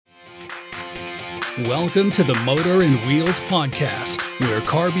Welcome to the Motor and Wheels Podcast, where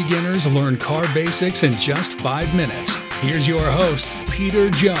car beginners learn car basics in just 5 minutes. Here's your host, Peter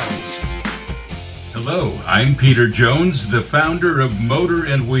Jones. Hello, I'm Peter Jones, the founder of Motor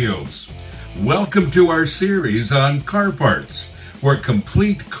and Wheels. Welcome to our series on car parts, where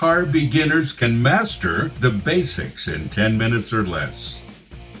complete car beginners can master the basics in 10 minutes or less.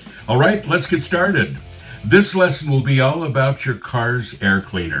 All right, let's get started. This lesson will be all about your car's air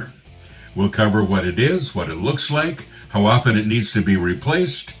cleaner. We'll cover what it is, what it looks like, how often it needs to be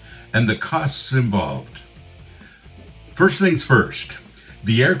replaced, and the costs involved. First things first,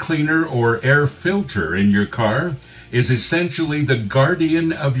 the air cleaner or air filter in your car is essentially the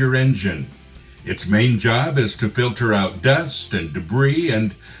guardian of your engine. Its main job is to filter out dust and debris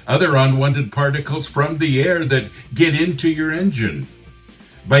and other unwanted particles from the air that get into your engine.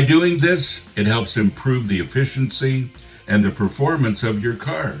 By doing this, it helps improve the efficiency and the performance of your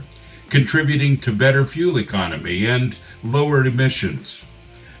car, contributing to better fuel economy and lower emissions.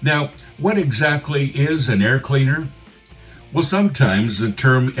 Now, what exactly is an air cleaner? Well, sometimes the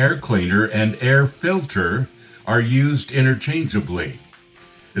term air cleaner and air filter are used interchangeably.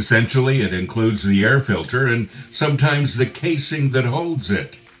 Essentially, it includes the air filter and sometimes the casing that holds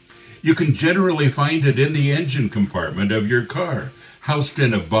it. You can generally find it in the engine compartment of your car, housed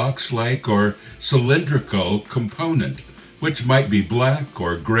in a box-like or cylindrical component, which might be black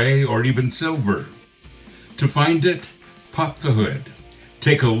or gray or even silver. To find it, pop the hood.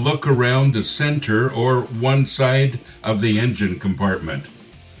 Take a look around the center or one side of the engine compartment.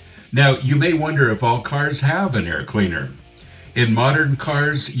 Now, you may wonder if all cars have an air cleaner. In modern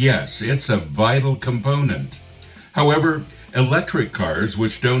cars, yes, it's a vital component. However, electric cars,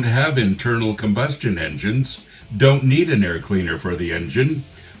 which don't have internal combustion engines, don't need an air cleaner for the engine,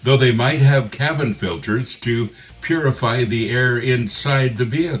 though they might have cabin filters to purify the air inside the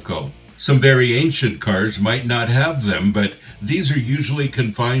vehicle. Some very ancient cars might not have them, but these are usually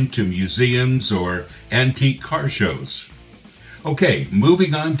confined to museums or antique car shows. Okay,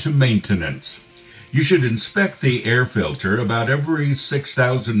 moving on to maintenance. You should inspect the air filter about every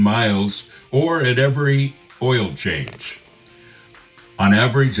 6,000 miles or at every oil change. On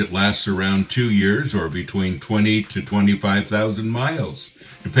average, it lasts around 2 years or between 20 to 25,000 miles,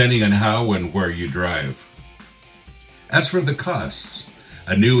 depending on how and where you drive. As for the costs,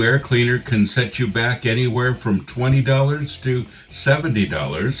 a new air cleaner can set you back anywhere from $20 to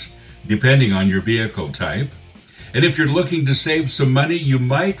 $70, depending on your vehicle type. And if you're looking to save some money, you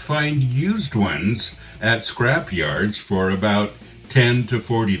might find used ones at scrap yards for about $10 to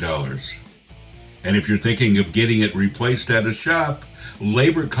 $40. And if you're thinking of getting it replaced at a shop,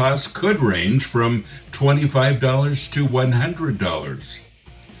 labor costs could range from $25 to $100.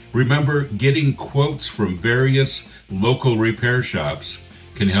 Remember, getting quotes from various local repair shops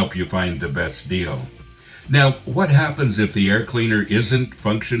can help you find the best deal. Now, what happens if the air cleaner isn't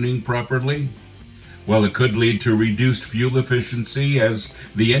functioning properly? Well, it could lead to reduced fuel efficiency as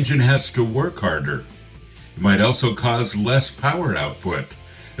the engine has to work harder. It might also cause less power output,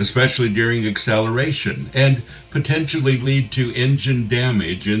 especially during acceleration, and potentially lead to engine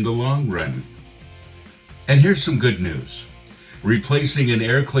damage in the long run. And here's some good news. Replacing an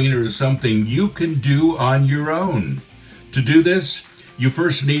air cleaner is something you can do on your own. To do this, you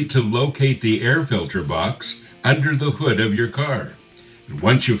first need to locate the air filter box under the hood of your car. And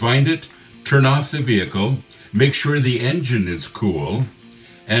once you find it, turn off the vehicle, make sure the engine is cool,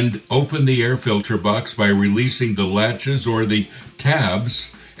 and open the air filter box by releasing the latches or the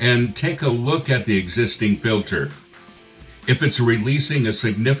tabs and take a look at the existing filter. If it's releasing a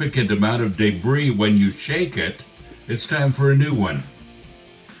significant amount of debris when you shake it, it's time for a new one.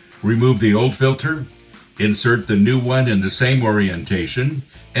 Remove the old filter, insert the new one in the same orientation,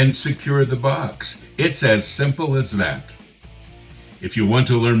 and secure the box. It's as simple as that. If you want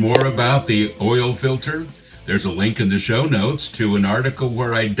to learn more about the oil filter, there's a link in the show notes to an article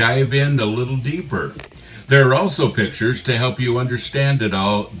where I dive in a little deeper. There are also pictures to help you understand it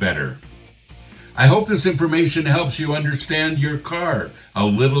all better. I hope this information helps you understand your car a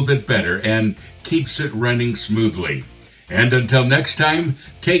little bit better and keeps it running smoothly. And until next time,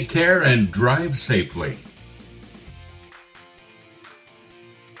 take care and drive safely.